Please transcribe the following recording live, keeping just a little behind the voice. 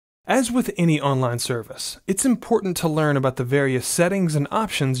As with any online service, it's important to learn about the various settings and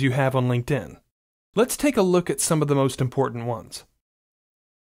options you have on LinkedIn. Let's take a look at some of the most important ones.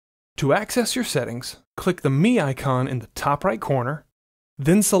 To access your settings, click the Me icon in the top right corner,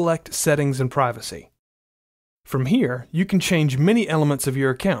 then select Settings and Privacy. From here, you can change many elements of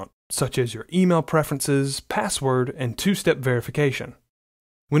your account, such as your email preferences, password, and two-step verification.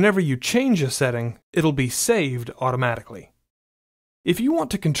 Whenever you change a setting, it'll be saved automatically. If you want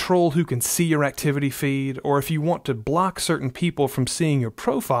to control who can see your activity feed, or if you want to block certain people from seeing your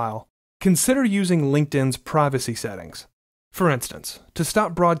profile, consider using LinkedIn's privacy settings. For instance, to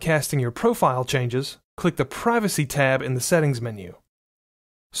stop broadcasting your profile changes, click the Privacy tab in the Settings menu.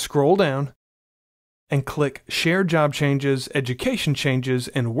 Scroll down and click Share Job Changes, Education Changes,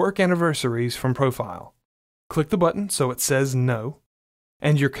 and Work Anniversaries from Profile. Click the button so it says No,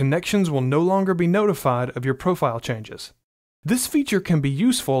 and your connections will no longer be notified of your profile changes. This feature can be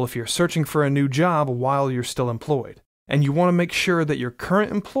useful if you're searching for a new job while you're still employed, and you want to make sure that your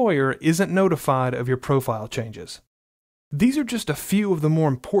current employer isn't notified of your profile changes. These are just a few of the more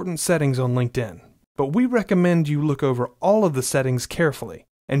important settings on LinkedIn, but we recommend you look over all of the settings carefully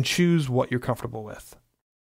and choose what you're comfortable with.